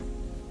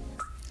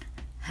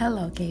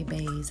Hello, gay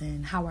bays,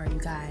 and how are you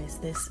guys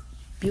this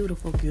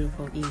beautiful,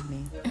 beautiful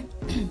evening?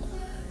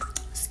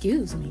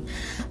 Excuse me.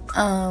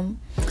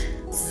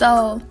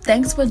 So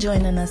thanks for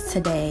joining us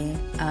today.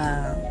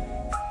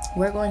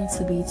 We're going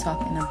to be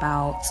talking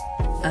about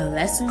a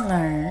lesson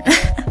learned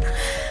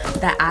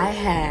that I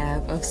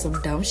have of some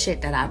dumb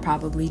shit that I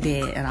probably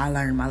did, and I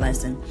learned my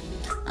lesson.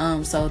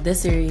 So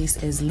this series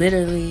is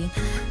literally,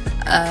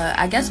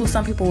 I guess what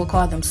some people would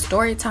call them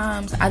story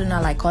times. I do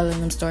not like calling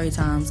them story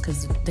times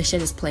because the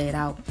shit is played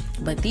out.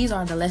 But these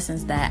are the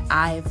lessons that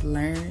I've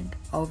learned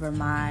over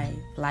my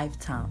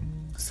lifetime.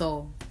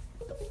 So,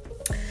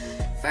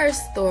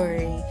 first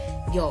story,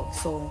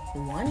 so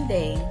one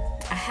day,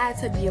 I had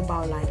to be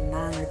about like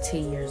 9 or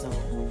 10 years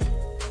old.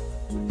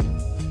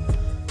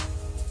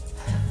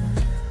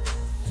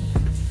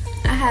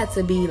 I had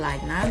to be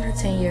like 9 or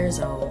 10 years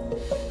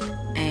old.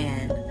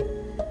 And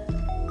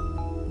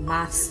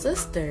my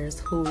sisters,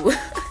 who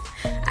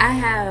I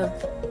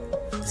have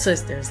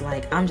sisters,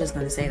 like, I'm just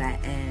gonna say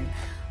that, and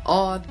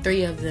all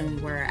three of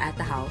them were at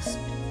the house.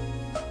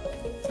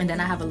 And then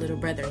I have a little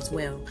brother as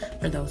well,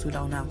 for those who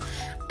don't know.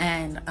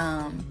 And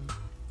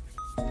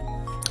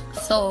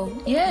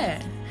so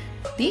yeah,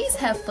 these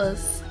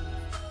heifers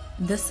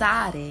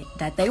decided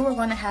that they were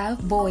gonna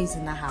have boys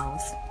in the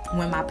house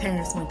when my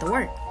parents went to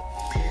work.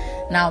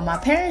 Now, my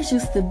parents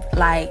used to,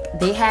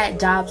 they had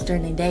jobs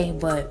during the day,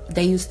 but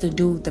they used to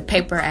do the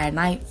paper at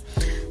night.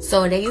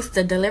 So they used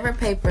to deliver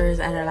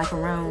papers at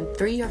around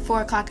 3 or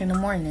 4 o'clock in the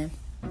morning.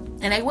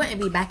 And they wouldn't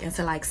be back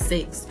until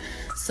 6.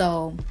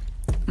 So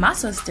my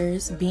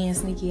sisters, being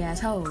sneaky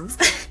ass hoes,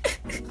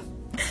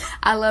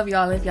 I love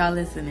y'all if y'all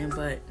listening,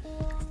 but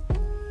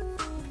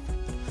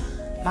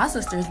my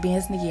sisters, being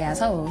sneaky ass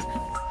hoes,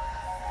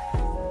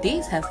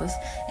 these heifers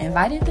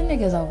invited the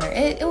niggas over.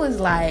 It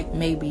was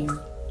maybe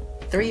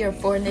 3 or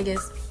 4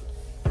 niggas,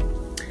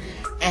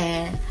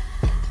 and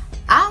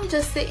I'm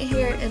just sitting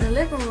here in the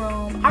living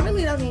room. I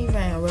really don't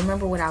even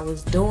remember what I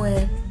was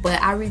doing,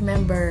 but I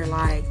remember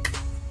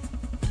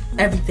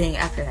everything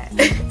after that.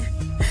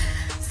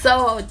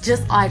 So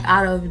just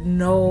out of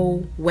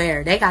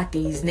nowhere, they got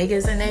these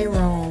niggas in their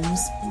rooms.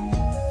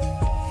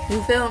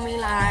 You feel me?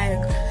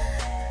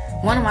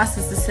 One of my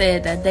sisters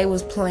said that they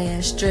was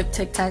playing strip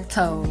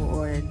tic-tac-toe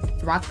or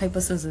rock,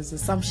 paper, scissors or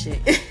some shit.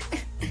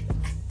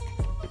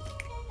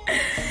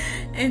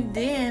 And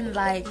then,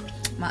 my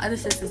other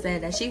sister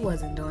said that she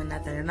wasn't doing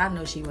nothing, and I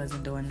know she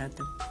wasn't doing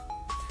nothing.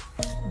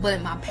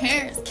 But my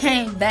parents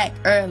came back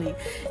early.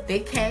 They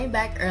came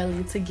back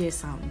early to get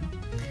something.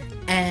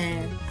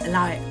 And,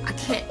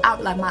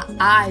 my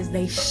eyes,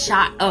 they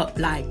shot up.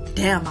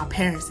 Damn, my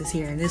parents is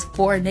here, and there's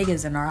 4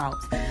 niggas in our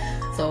house.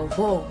 So,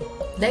 boom.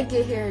 They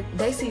get here,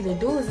 they see the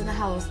dudes in the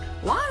house.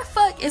 Why the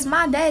fuck is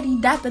my daddy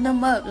dapping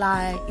them up?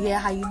 Yeah,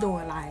 how you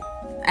doing?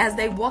 As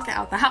they walking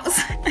out the house.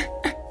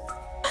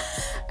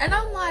 And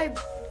I'm like,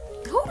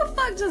 who the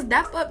fuck just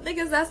dap up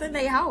niggas that's in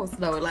their house,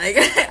 though?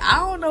 I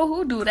don't know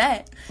who do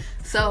that.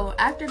 So,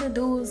 after the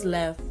dudes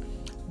left,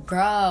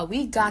 bruh,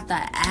 we got the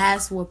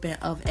ass whooping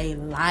of a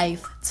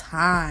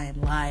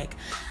lifetime. I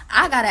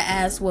got an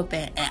ass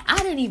whooping, and I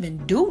didn't even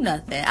do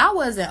nothing. I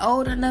wasn't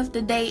old enough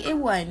to date. It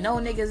wasn't no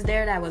niggas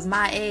there that was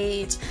my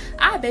age.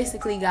 I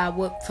basically got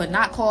whooped for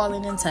not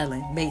calling and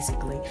telling,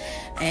 basically.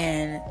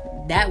 And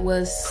that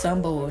was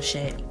some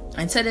bullshit.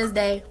 And to this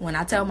day, when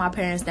I tell my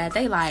parents that,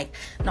 they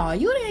no,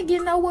 you didn't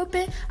get no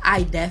whooping.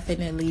 I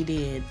definitely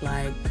did.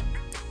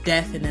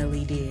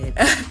 Definitely did.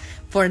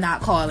 For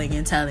not calling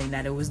and telling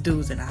that it was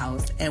dudes in the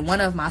house. And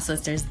one of my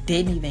sisters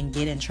didn't even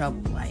get in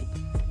trouble.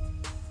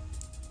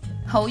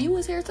 Ho, you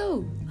was here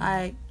too.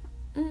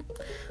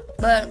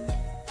 But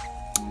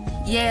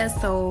yeah,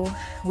 so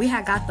we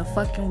had got the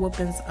fucking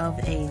whoopings of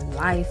a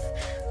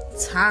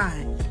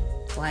lifetime.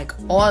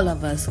 All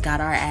of us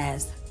got our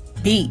ass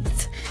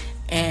beat.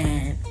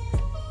 And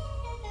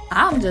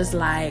I'm just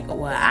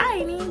well, I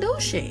ain't even do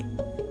shit.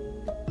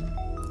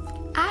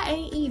 I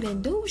ain't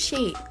even do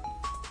shit.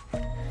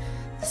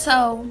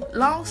 So,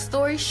 long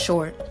story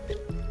short,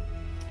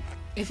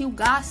 if you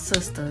got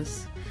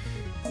sisters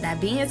that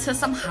be into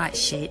some hot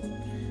shit,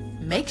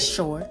 make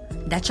sure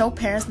that your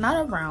parents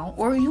not around,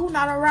 or you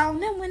not around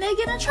them when they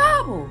get in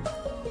trouble.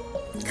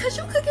 Cause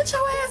you could get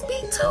your ass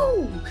beat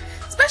too.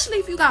 Especially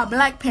if you got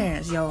black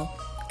parents, yo.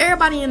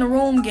 Everybody in the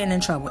room getting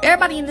in trouble.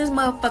 Everybody in this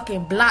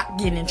motherfucking block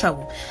getting in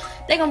trouble.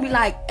 They gonna be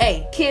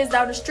hey, kids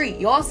down the street,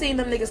 y'all seen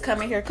them niggas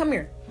come in here, come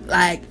here.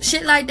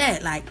 Shit like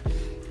that.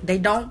 They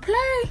don't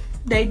play.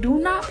 They do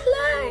not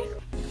play.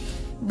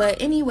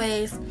 But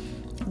anyways,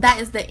 that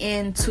is the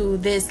end to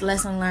this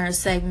lesson learned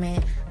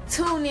segment.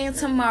 Tune in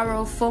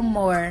tomorrow for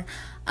more.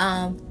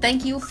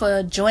 Thank you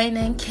for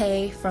joining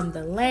Kay from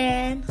the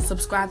land.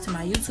 Subscribe to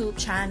my YouTube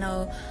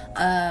channel.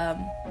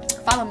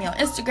 Follow me on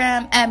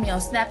Instagram. Add me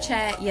on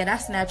Snapchat. Yeah,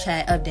 that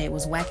Snapchat update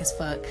was whack as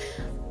fuck.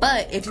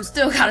 But if you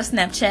still got a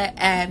Snapchat,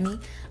 add me.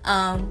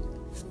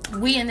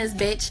 We in this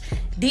bitch.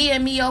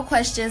 DM me your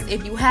questions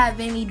if you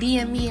have any.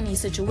 DM me any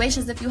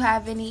situations if you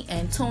have any.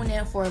 And tune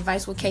in for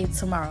Advice with Kate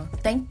tomorrow.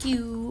 Thank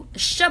you.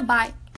 Shabbat.